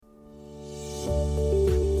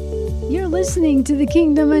listening to the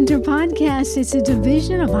Kingdom Mentor Podcast. It's a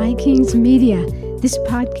division of iKings Media. This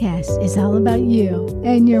podcast is all about you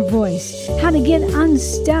and your voice, how to get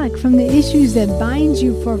unstuck from the issues that bind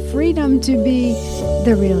you for freedom to be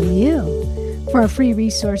the real you. For a free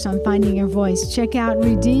resource on finding your voice, check out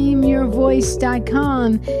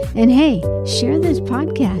redeemyourvoice.com. And hey, share this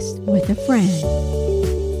podcast with a friend.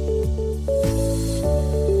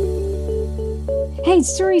 Hey,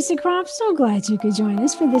 it's Teresa Croft. So glad you could join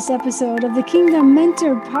us for this episode of the Kingdom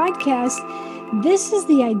Mentor Podcast. This is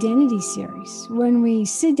the Identity Series, when we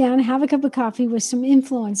sit down and have a cup of coffee with some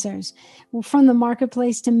influencers from the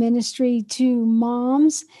marketplace to ministry to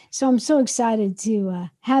moms. So I'm so excited to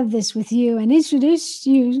have this with you and introduce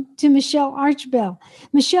you to Michelle Archbell.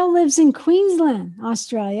 Michelle lives in Queensland,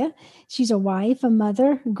 Australia. She's a wife, a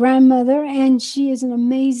mother, a grandmother, and she is an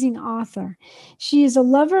amazing author. She is a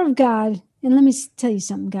lover of God. And let me tell you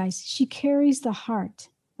something, guys. She carries the heart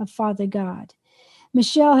of Father God.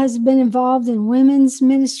 Michelle has been involved in women's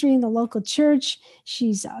ministry in the local church.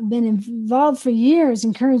 She's been involved for years,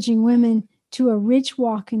 encouraging women to a rich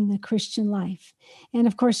walk in the Christian life. And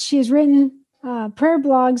of course, she has written prayer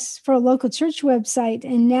blogs for a local church website.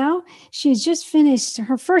 And now she has just finished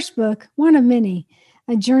her first book, one of many,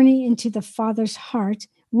 A Journey into the Father's Heart,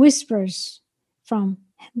 Whispers from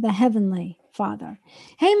the Heavenly Father.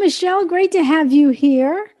 Hey, Michelle, great to have you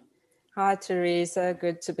here. Hi, Teresa.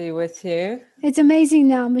 Good to be with you. It's amazing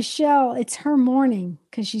now. Michelle, it's her morning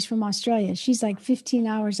because she's from Australia. She's like 15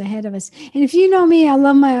 hours ahead of us. And if you know me, I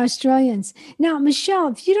love my Australians. Now, Michelle,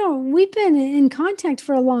 if you don't, we've been in contact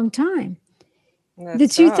for a long time.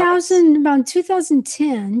 That's Around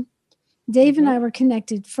 2010, Dave and I were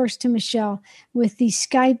connected first to Michelle with the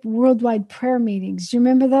Skype worldwide prayer meetings. Do you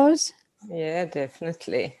remember those? Yeah,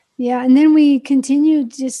 definitely. Yeah, and then we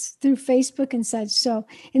continued just through Facebook and such. So,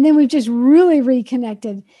 and then we've just really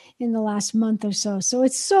reconnected in the last month or so. So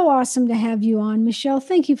it's so awesome to have you on, Michelle.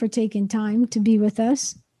 Thank you for taking time to be with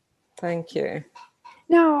us. Thank you.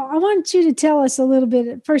 Now, I want you to tell us a little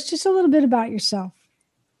bit, first, just a little bit about yourself.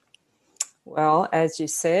 Well, as you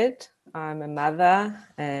said, I'm a mother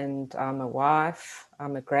and I'm a wife.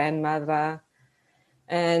 I'm a grandmother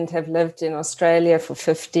and have lived in Australia for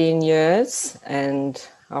 15 years. And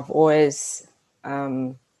I've always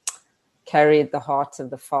carried the heart of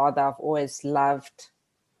the Father. I've always loved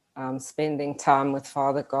spending time with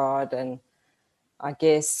Father God. And I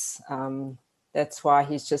guess that's why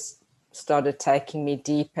he's just started taking me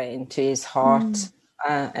deeper into his heart.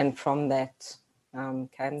 And from that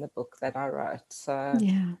came the book that I wrote. So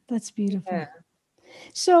yeah, that's beautiful. Yeah.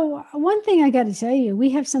 So one thing I got to tell you,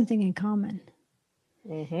 we have something in common.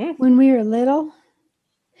 Mm-hmm. When we were little,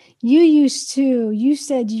 you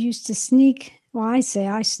said you used to sneak. Well, I say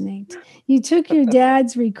I sneaked. You took your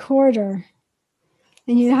dad's recorder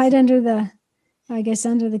and you'd hide under the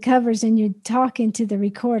covers and you'd talk into the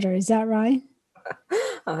recorder. Is that right?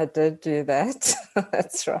 I did do that.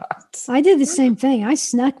 That's right. I did the same thing. I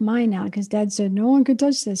snuck mine out because Dad said no one could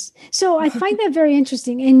touch this. So I find that very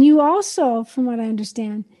interesting. And you also, from what I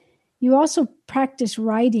understand, you also practice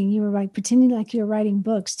writing. You were like pretending like you're writing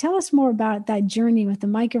books. Tell us more about that journey with the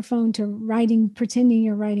microphone to writing, pretending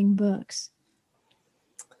you're writing books.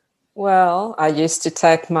 Well, I used to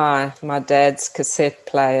take my dad's cassette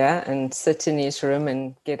player and sit in his room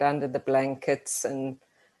and get under the blankets and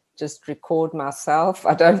just record myself.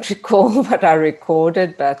 I don't recall what I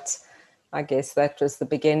recorded, but I guess that was the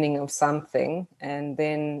beginning of something. And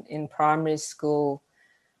then in primary school,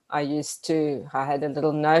 I had a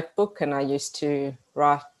little notebook and I used to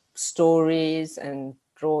write stories and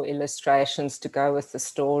draw illustrations to go with the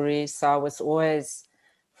stories. So I was always,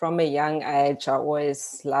 from a young age, I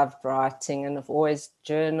always loved writing and I've always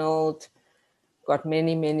journaled, got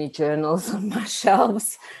many, many journals on my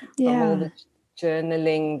shelves from all the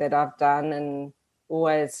journaling that I've done, and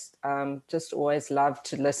always loved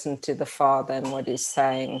to listen to the Father and what he's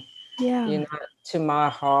saying. Yeah. To my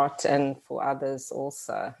heart and for others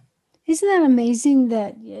also. Isn't that amazing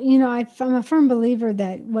that, I'm a firm believer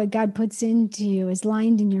that what God puts into you is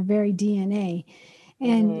lined in your very DNA.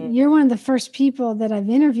 And you're one of the first people that I've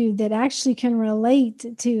interviewed that actually can relate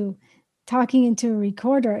to talking into a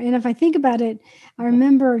recorder. And if I think about it, I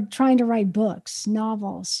remember trying to write books,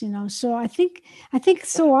 novels, so I think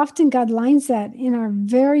so often God lines that in our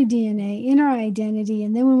very DNA, in our identity.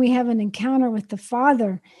 And then when we have an encounter with the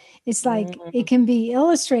Father, it's like it can be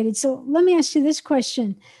illustrated. So let me ask you this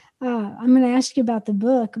question. I'm going to ask you about the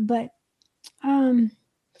book, but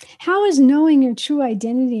how has knowing your true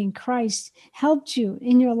identity in Christ helped you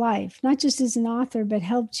in your life, not just as an author, but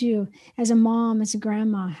helped you as a mom, as a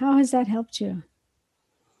grandma? How has that helped you?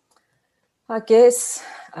 I guess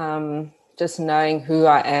just knowing who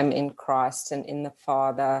I am in Christ and in the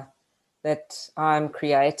Father, that I'm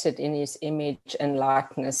created in his image and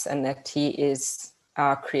likeness, and that he is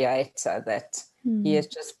our creator, that he has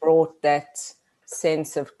just brought that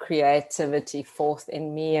sense of creativity forth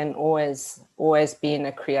in me, and always been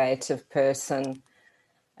a creative person.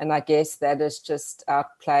 And I guess that has just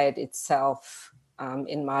outplayed itself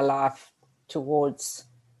in my life towards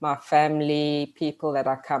my family, people that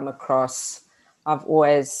I come across. I've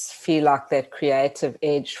always feel like that creative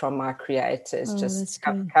edge from my creator is just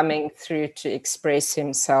coming through to express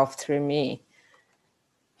himself through me.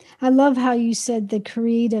 I love how you said the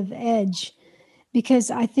creative edge, because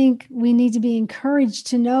I think we need to be encouraged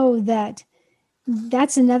to know that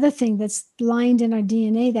that's another thing that's lined in our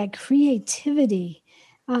DNA, that creativity.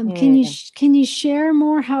 Can you share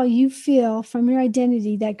more how you feel from your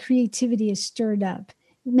identity that creativity is stirred up,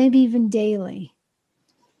 maybe even daily?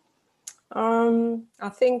 I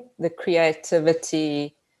think the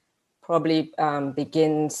creativity probably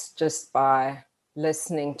begins just by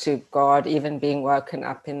listening to God, even being woken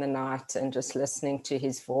up in the night and just listening to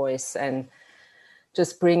his voice, and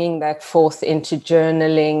just bringing that forth into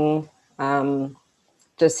journaling,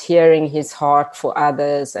 just hearing his heart for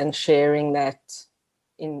others and sharing that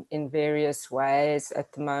in various ways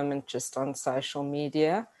at the moment, just on social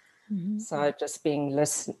media. So just being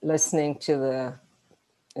listening to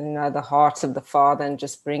the heart of the Father and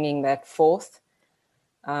just bringing that forth.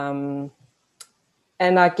 And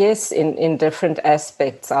I guess in different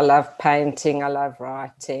aspects, I love painting, I love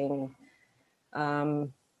writing,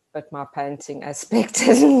 but my painting aspect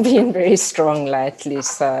hasn't been very strong lately.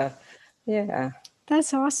 So, yeah.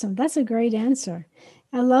 That's awesome. That's a great answer.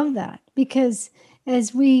 I love that, because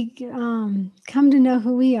as we come to know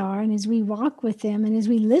who we are, and as we walk with him, and as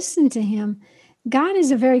we listen to him, God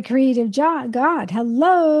is a very creative God.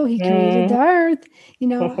 Hello, he created the earth,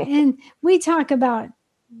 and we talk about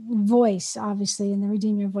voice, obviously, in the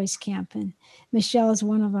Redeem Your Voice camp. And Michelle is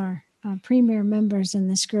one of our premier members in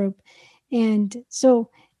this group. And so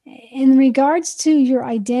in regards to your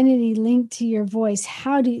identity linked to your voice,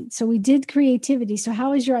 so we did creativity. So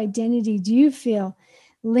how is your identity, do you feel,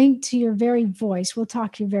 linked to your very voice? We'll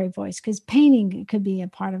talk your very voice, because painting could be a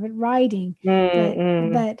part of it, writing.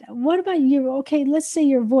 But what about you? Okay, let's say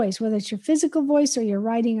your voice, whether it's your physical voice or your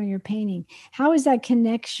writing or your painting. How has that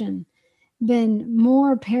connection been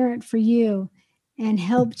more apparent for you and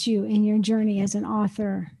helped you in your journey as an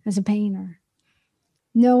author, as a painter,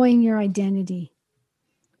 knowing your identity?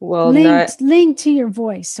 Well, linked to your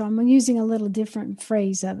voice. So I'm using a little different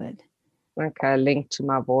phrase of it. Okay, linked to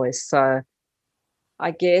my voice. So I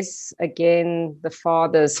guess, again, the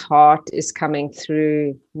Father's heart is coming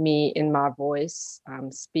through me in my voice,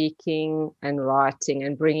 speaking and writing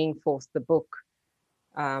and bringing forth the book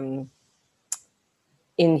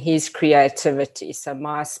in his creativity. So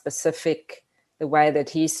my specific, the way that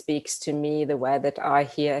he speaks to me, the way that I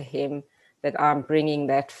hear him, that I'm bringing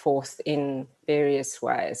that forth in various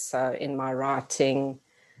ways. So in my writing,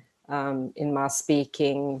 in my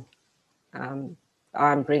speaking,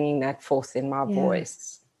 I'm bringing that forth in my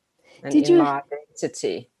voice and my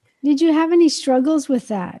identity. Did you have any struggles with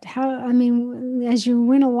that? As you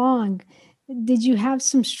went along, did you have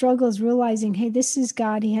some struggles realizing, hey, this is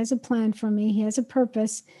God, he has a plan for me, he has a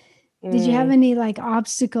purpose? Did you have any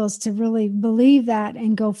obstacles to really believe that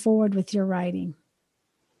and go forward with your writing?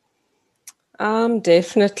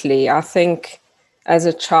 Definitely. I think as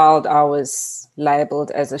a child, I was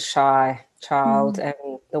labeled as a shy child and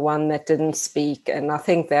the one that didn't speak. And I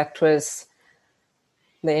think that was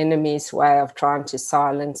the enemy's way of trying to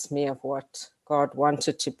silence me of what God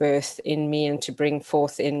wanted to birth in me and to bring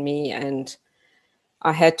forth in me. And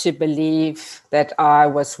I had to believe that I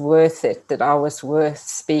was worth it, that I was worth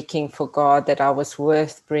speaking for God, that I was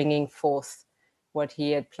worth bringing forth what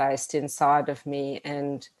he had placed inside of me,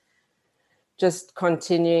 and just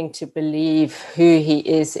continuing to believe who he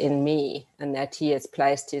is in me, and that he has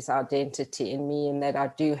placed his identity in me, and that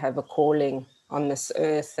I do have a calling on this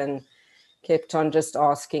earth. And kept on just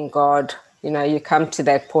asking God, you come to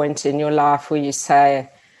that point in your life where you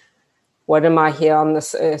say, what am I here on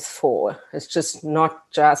this earth for? It's just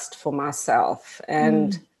not just for myself.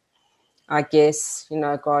 And I guess,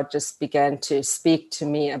 God just began to speak to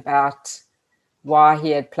me about why he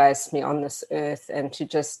had placed me on this earth, and to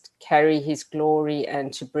just carry his glory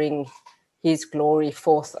and to bring his glory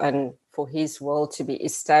forth, and for his will to be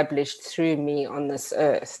established through me on this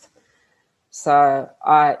earth. So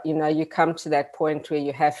you come to that point where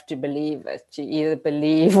you have to believe it. You either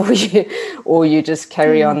believe or you just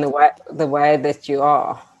carry on the way that you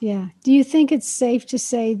are. Yeah. Do you think it's safe to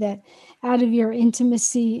say that out of your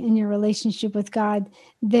intimacy in your relationship with God,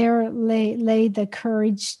 there lay the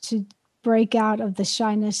courage to break out of the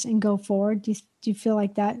shyness and go forward? Do you feel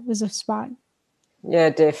like that was a spot? Yeah,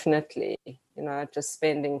 definitely. Just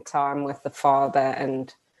spending time with the Father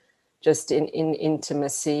and just in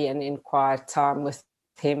intimacy and in quiet time with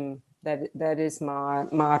him. That is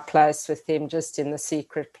my place with him, just in the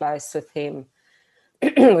secret place with him,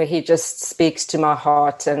 where he just speaks to my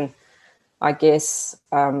heart. And I guess,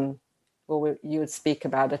 you would speak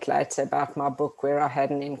about it later, about my book where I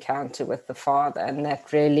had an encounter with the Father, and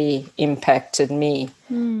that really impacted me.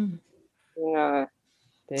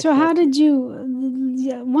 So how did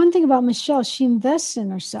you, one thing about Michelle, she invests in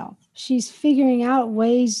herself. She's figuring out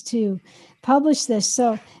ways to publish this.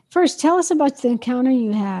 So first, tell us about the encounter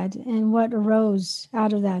you had and what arose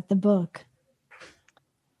out of that, the book.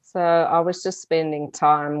 So I was just spending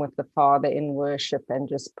time with the Father in worship and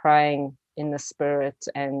just praying in the Spirit.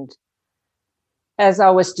 And as I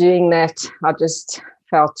was doing that, I just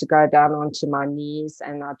felt to go down onto my knees,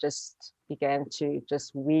 and I just began to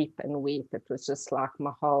just weep and weep. It was just like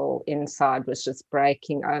my whole inside was just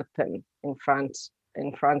breaking open in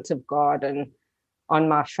front of God and on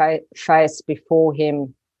my face before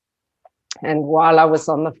him. And while I was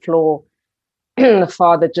on the floor, the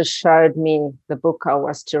Father just showed me the book I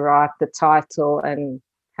was to write, the title, and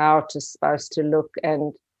how it was supposed to look.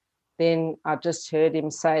 And then I just heard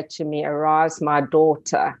him say to me, "Arise, my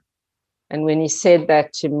daughter." And when he said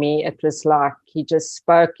that to me, it was like he just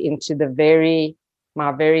spoke into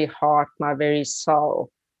my very heart, my very soul,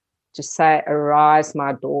 to say, "Arise,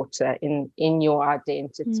 my daughter, in your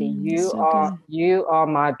identity. You are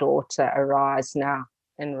my daughter. Arise now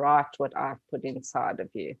and write what I've put inside of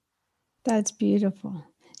you." That's beautiful.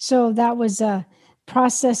 So that was a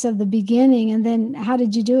process of the beginning. And then how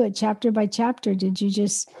did you do it? Chapter by chapter?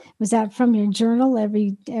 Was that from your journal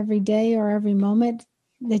every day or every moment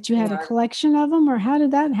that you had a collection of them, or how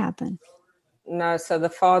did that happen? No, so the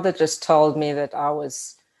Father just told me that I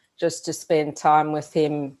was just to spend time with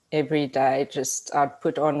him every day. Just I'd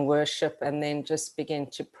put on worship and then just begin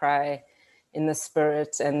to pray in the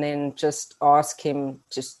Spirit, and then just ask him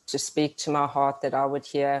to speak to my heart, that I would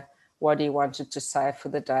hear what he wanted to say for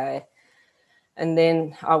the day. And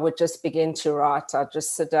then I would just begin to write. I'd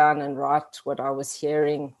just sit down and write what I was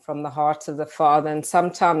hearing from the heart of the Father. And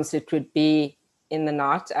sometimes it would be in the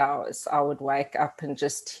night hours. I would wake up and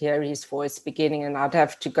just hear his voice beginning, and I'd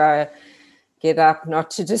have to get up, not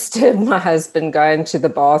to disturb my husband, go into the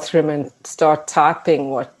bathroom and start typing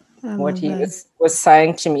what he was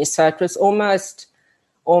saying to me. So it was almost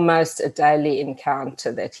a daily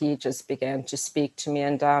encounter that he just began to speak to me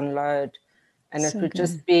and download. And it would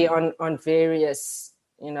just be on various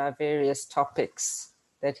topics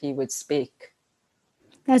that he would speak.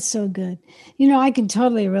 That's so good. I can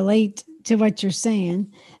totally relate to what you're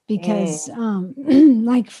saying, because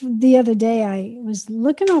like the other day I've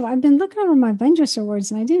been looking over my Vindresser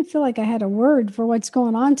words, and I didn't feel like I had a word for what's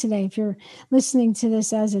going on today. If you're listening to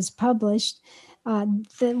this as it's published,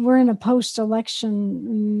 that we're in a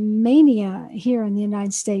post-election mania here in the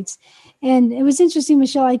United States. And it was interesting,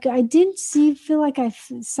 Michelle, I didn't feel like I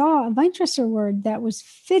saw a Vindresser word that was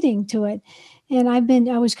fitting to it. And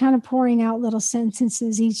I was kind of pouring out little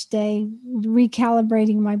sentences each day,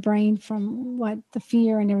 recalibrating my brain from the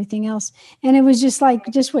fear and everything else. And it was just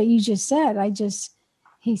what you just said.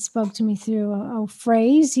 He spoke to me through a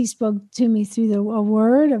phrase. He spoke to me through a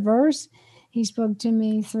word, a verse. He spoke to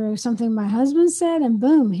me through something my husband said, and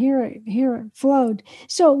boom, here it flowed.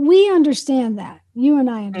 So we understand that. You and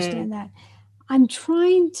I understand that. I'm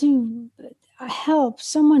trying to help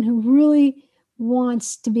someone who really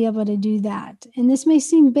wants to be able to do that. And this may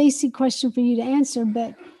seem a basic question for you to answer,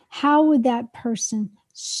 but how would that person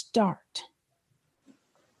start?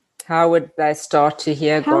 How would they start to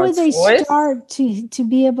hear God's voice? How would they start to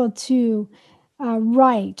be able to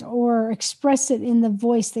write or express it in the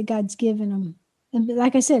voice that God's given them? And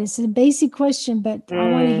like I said, it's a basic question, but I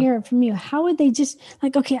want to hear it from you. How would they just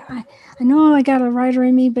okay, I know I got a writer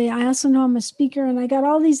in me, but I also know I'm a speaker and I got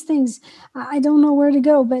all these things. I don't know where to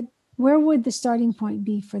go, but where would the starting point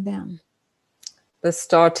be for them? The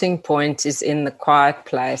starting point is in the quiet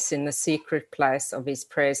place, in the secret place of his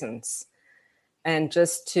presence. And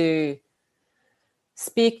just to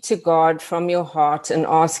speak to God from your heart and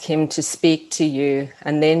ask him to speak to you,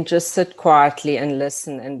 and then just sit quietly and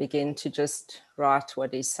listen and begin to just write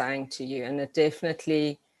what he's saying to you. And it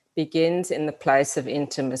definitely begins in the place of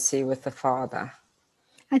intimacy with the Father.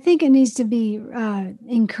 I think it needs to be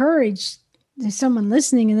encouraged. There's someone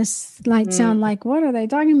listening, and this might sound like, what are they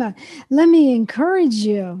talking about? Let me encourage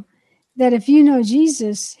you that if you know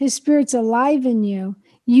Jesus, his Spirit's alive in you,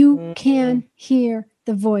 You can hear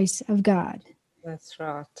the voice of God. That's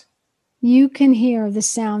right. You can hear the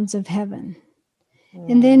sounds of heaven.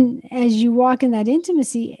 And then as you walk in that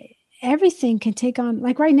intimacy, everything can take on,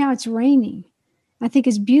 like right now it's raining. I think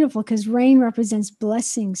it's beautiful because rain represents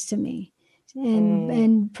blessings to me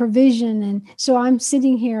and provision. And so I'm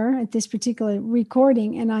sitting here at this particular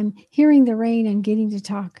recording and I'm hearing the rain and getting to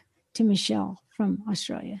talk to Michelle from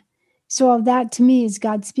Australia. So all that to me is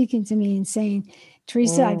God speaking to me and saying,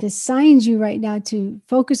 Teresa, I've assigned you right now to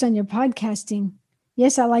focus on your podcasting.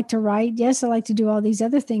 Yes, I like to write. Yes, I like to do all these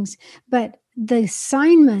other things. But the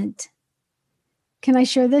assignment, can I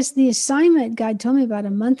share this? The assignment God told me about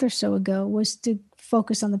a month or so ago was to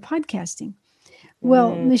focus on the podcasting.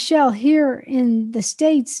 Well, Michelle, here in the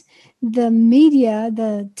States, the media,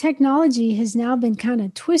 the technology has now been kind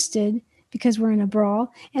of twisted because we're in a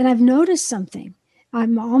brawl. And I've noticed something. All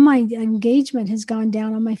my engagement has gone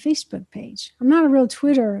down on my Facebook page. I'm not a real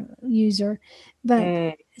Twitter user,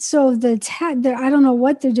 but so I don't know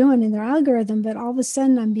what they're doing in their algorithm, but all of a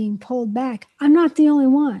sudden I'm being pulled back. I'm not the only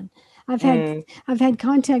one. I've had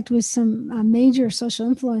contact with some major social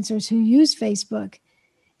influencers who use Facebook,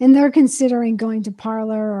 and they're considering going to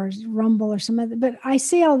Parler or Rumble or some other. But I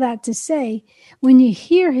say all that to say, when you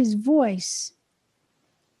hear his voice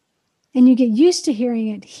and you get used to hearing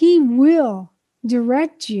it, he will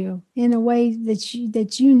direct you in a way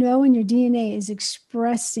that you know in your DNA is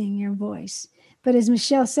expressing your voice. But as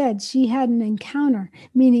Michelle said, she had an encounter,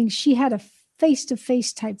 meaning she had a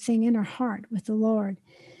face-to-face type thing in her heart with the Lord.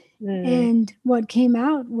 And what came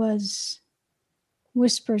out was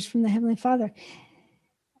whispers from the Heavenly Father.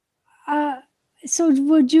 So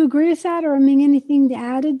would you agree with that, or anything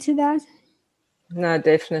added to that? No,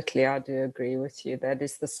 definitely. I do agree with you. That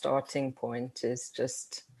is the starting point, is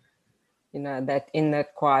just, that in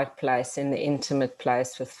that quiet place, in the intimate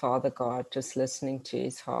place with Father God, just listening to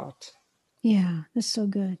his heart. Yeah, that's so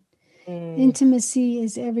good. Intimacy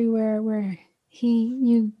is everywhere where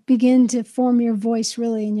you begin to form your voice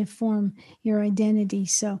really, and you form your identity.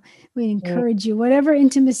 So we encourage you, whatever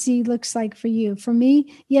intimacy looks like for you. For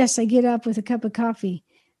me, yes, I get up with a cup of coffee,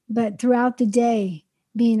 but throughout the day,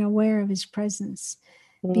 being aware of his presence,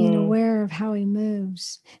 being aware of how he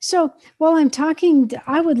moves. So while I'm talking,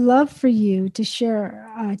 I would love for you to share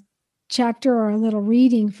a chapter or a little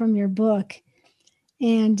reading from your book.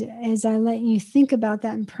 And as I let you think about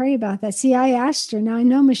that and pray about that, see, I asked her. Now I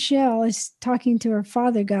know Michelle is talking to her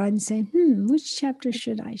Father God and saying, which chapter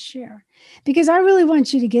should I share? Because I really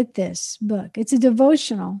want you to get this book. It's a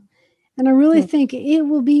devotional. And I really think it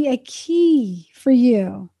will be a key for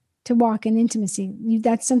you to walk in intimacy.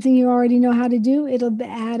 That's something you already know how to do. It'll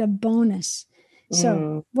add a bonus.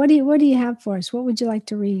 So what do you have for us? What would you like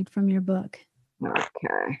to read from your book?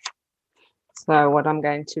 Okay. So what I'm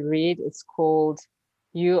going to read is called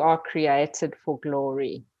You Are Created for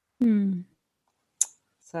Glory.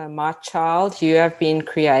 So, my child, you have been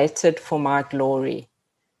created for my glory,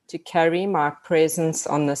 to carry my presence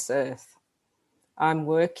on this earth. I'm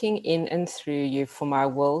working in and through you for my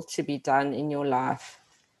will to be done in your life.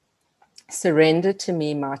 Surrender to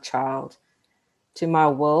me, my child, to my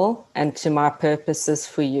will and to my purposes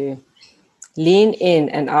for you. Lean in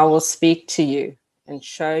and I will speak to you and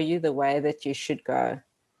show you the way that you should go.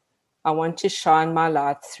 I want to shine my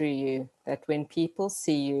light through you, that when people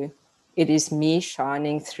see you, it is me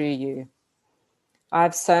shining through you. I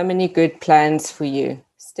have so many good plans for you.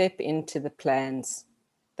 Step into the plans.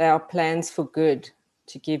 They are plans for good,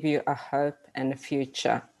 to give you a hope and a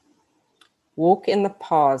future. Walk in the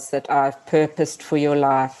paths that I have purposed for your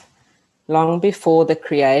life, long before the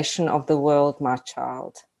creation of the world, my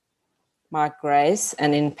child. My grace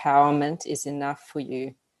and empowerment is enough for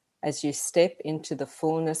you as you step into the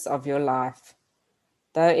fullness of your life.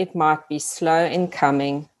 Though it might be slow in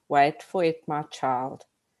coming, wait for it, my child,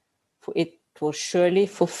 for it will surely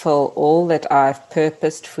fulfill all that I have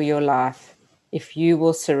purposed for your life, if you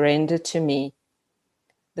will surrender to me.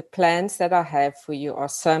 The plans that I have for you are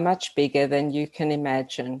so much bigger than you can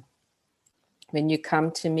imagine. When you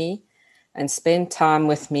come to me and spend time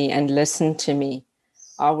with me and listen to me,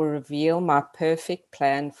 I will reveal my perfect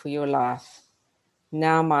plan for your life.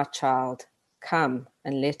 Now, my child, come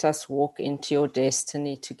and let us walk into your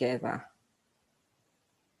destiny together.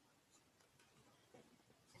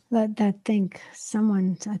 Let that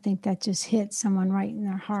I think that just hit someone right in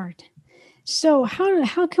their heart. So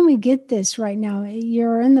how can we get this right now?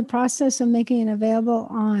 You're in the process of making it available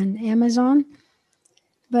on Amazon,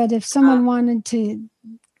 but if someone wanted to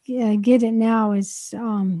get it now,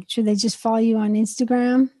 should they just follow you on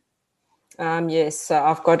Instagram? Yes, so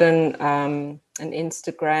I've got an an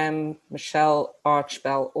Instagram, Michelle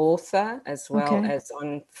Archbell Author, as well as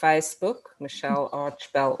on Facebook, Michelle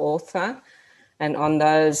Archbell Author. And on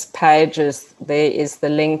those pages, there is the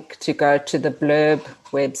link to go to the Blurb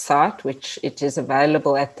website, which it is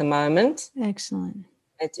available at the moment. Excellent.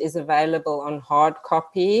 It is available on hard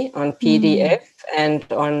copy, on PDF,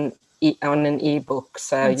 and on an ebook.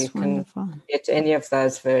 So That's you can wonderful. get any of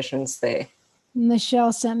those versions there.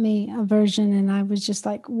 Michelle sent me a version, and I was just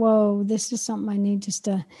like, whoa, this is something I need just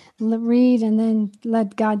to read and then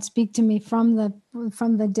let God speak to me from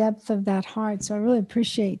the depth of that heart. So I really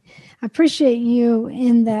appreciate you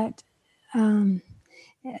in that.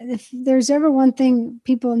 If there's ever one thing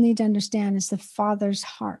people need to understand, is the Father's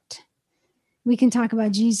heart. We can talk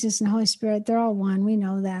about Jesus and Holy Spirit. They're all one. We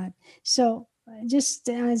know that. So just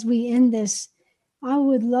as we end this, I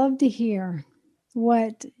would love to hear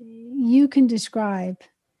what you can describe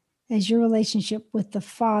as your relationship with the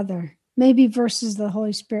Father, maybe versus the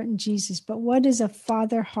Holy Spirit and Jesus. But what is a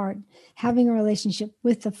father heart, having a relationship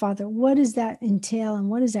with the Father? What does that entail, and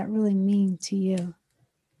what does that really mean to you?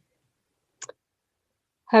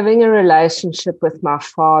 Having a relationship with my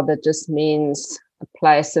Father just means a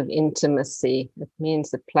place of intimacy. It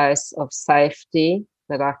means a place of safety,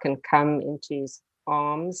 that I can come into his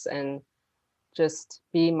arms and just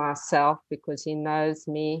be myself, because he knows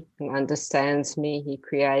me and understands me. He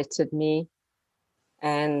created me.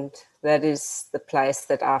 And that is the place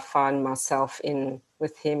that I find myself in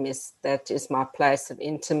with him. That is my place of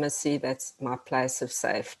intimacy. That's my place of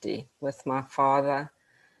safety with my Father,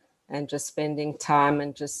 and just spending time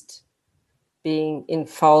and just being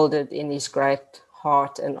enfolded in his great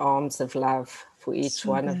heart and arms of love for each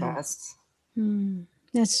one of us.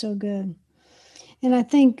 That's so good. And I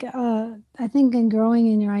think in growing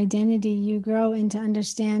in your identity, you grow into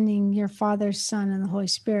understanding your Father, Son, and the Holy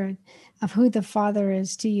Spirit, of who the Father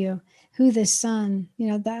is to you, who the Son.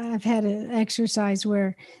 I've had an exercise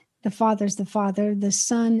where the Father's the Father, the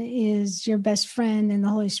Son is your best friend, and the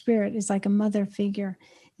Holy Spirit is like a mother figure.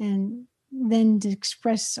 And then to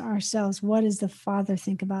express ourselves, what does the Father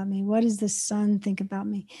think about me? What does the Son think about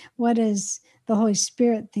me? What does the Holy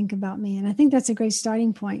Spirit think about me? And I think that's a great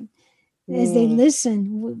starting point. As they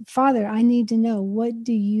listen, Father, I need to know, what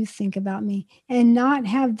do you think about me? And not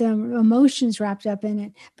have the emotions wrapped up in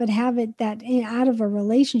it, but have it that out of a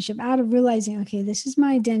relationship, out of realizing, okay, this is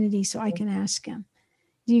my identity, so I can ask him.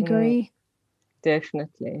 Do you agree?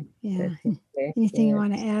 Definitely. Yeah. Definitely. Anything you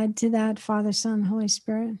want to add to that, Father, Son, Holy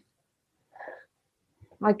Spirit?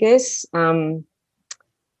 I guess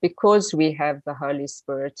because we have the Holy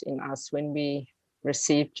Spirit in us, when we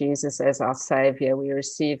receive Jesus as our Savior, we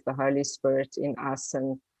receive the Holy Spirit in us,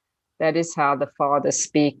 and that is how the Father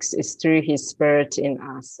speaks, is through his Spirit in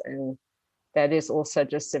us. And that is also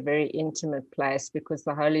just a very intimate place, because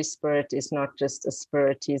the Holy Spirit is not just a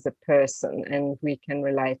spirit, he's a person, and we can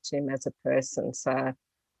relate to him as a person. So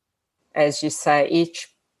as you say, each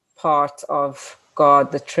part of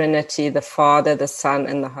God, the Trinity, the Father, the Son,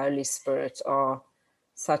 and the Holy Spirit, are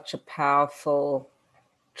such a powerful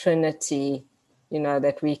Trinity,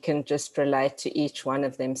 that we can just relate to each one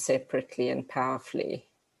of them separately and powerfully.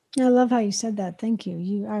 I love how you said that. Thank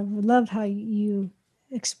you. I love how you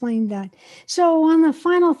explained that. So on the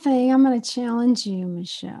final thing, I'm going to challenge you,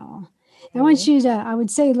 Michelle. I want you to, I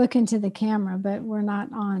would say, look into the camera, but we're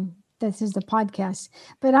not on. This is the podcast.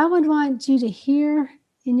 But I would want you to hear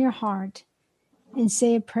in your heart and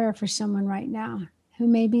say a prayer for someone right now who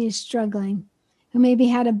maybe is struggling, who maybe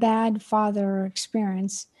had a bad father or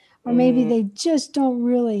experience, or maybe they just don't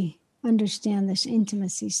really understand this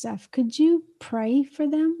intimacy stuff. Could you pray for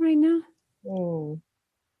them right now?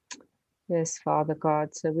 Yes, Father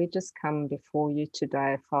God. So we just come before you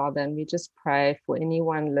today, Father, and we just pray for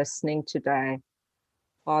anyone listening today,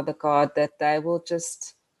 Father God, that they will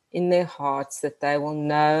just, in their hearts, that they will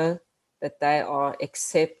know that they are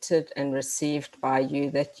accepted and received by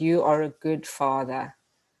you, that you are a good Father,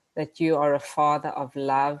 that you are a Father of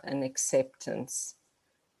love and acceptance,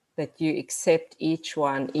 that you accept each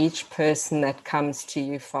one, each person that comes to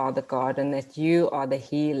you, Father God, and that you are the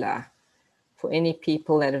healer for any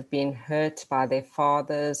people that have been hurt by their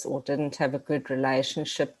fathers or didn't have a good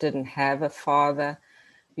relationship, didn't have a father.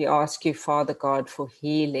 We ask you, Father God, for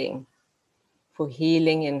healing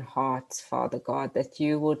in hearts, Father God, that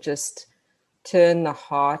you will just turn the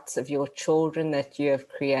hearts of your children that you have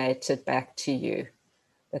created back to you,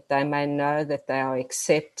 that they may know that they are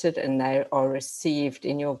accepted and they are received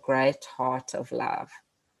in your great heart of love.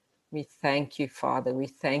 We thank you, Father. We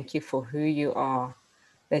thank you for who you are,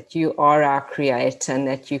 that you are our creator and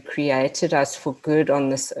that you created us for good on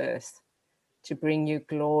this earth, to bring you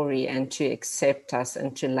glory and to accept us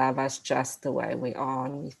and to love us just the way we are.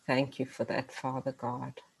 And we thank you for that, Father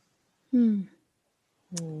God.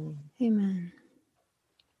 Amen.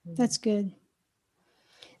 That's good.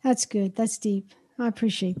 That's good. That's deep. I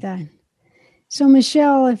appreciate that. So,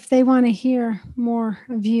 Michelle, if they want to hear more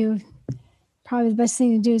of you, probably the best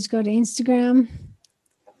thing to do is go to Instagram.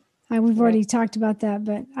 We've already talked about that,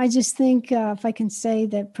 but I just think if I can say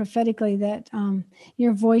that prophetically that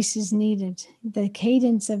your voice is needed, the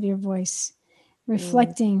cadence of your voice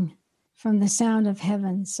reflecting from the sound of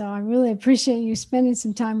heaven. So I really appreciate you spending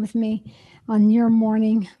some time with me on your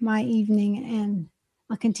morning, my evening, and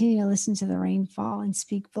I'll continue to listen to the rainfall and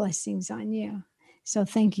speak blessings on you. So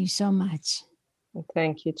thank you so much.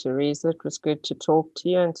 Thank you, Teresa. It was good to talk to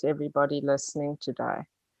you and to everybody listening today.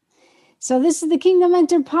 So this is the Kingdom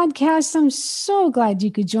Mentor Podcast. I'm so glad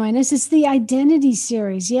you could join us. It's the Identity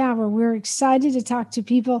Series, where we're excited to talk to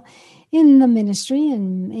people in the ministry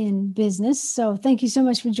and in business. So thank you so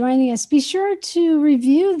much for joining us. Be sure to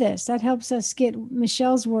review this. That helps us get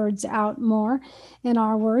Michelle's words out more and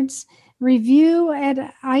our words. Review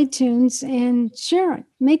at iTunes and share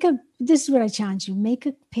it. This is what I challenge you. Make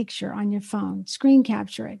a picture on your phone, screen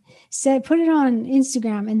capture it, put it on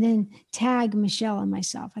Instagram, and then tag Michelle and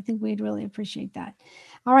myself. I think we'd really appreciate that.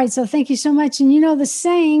 All right. So thank you so much. And you know the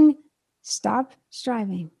saying, stop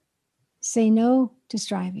striving. Say no to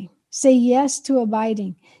striving. Say yes to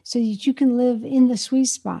abiding so that you can live in the sweet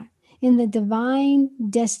spot, in the divine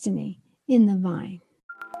destiny, in the vine.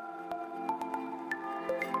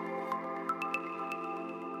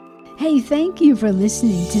 Hey, thank you for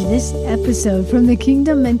listening to this episode from the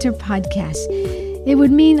Kingdom Mentor Podcast. It would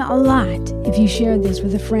mean a lot if you shared this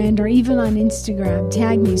with a friend or even on Instagram.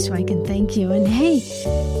 Tag me so I can thank you. And hey,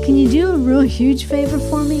 can you do a real huge favor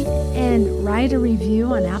for me and write a review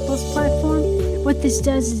on Apple's platform? What this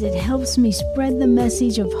does is it helps me spread the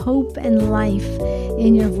message of hope and life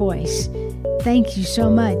in your voice. Thank you so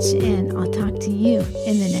much, and I'll talk to you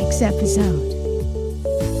in the next episode.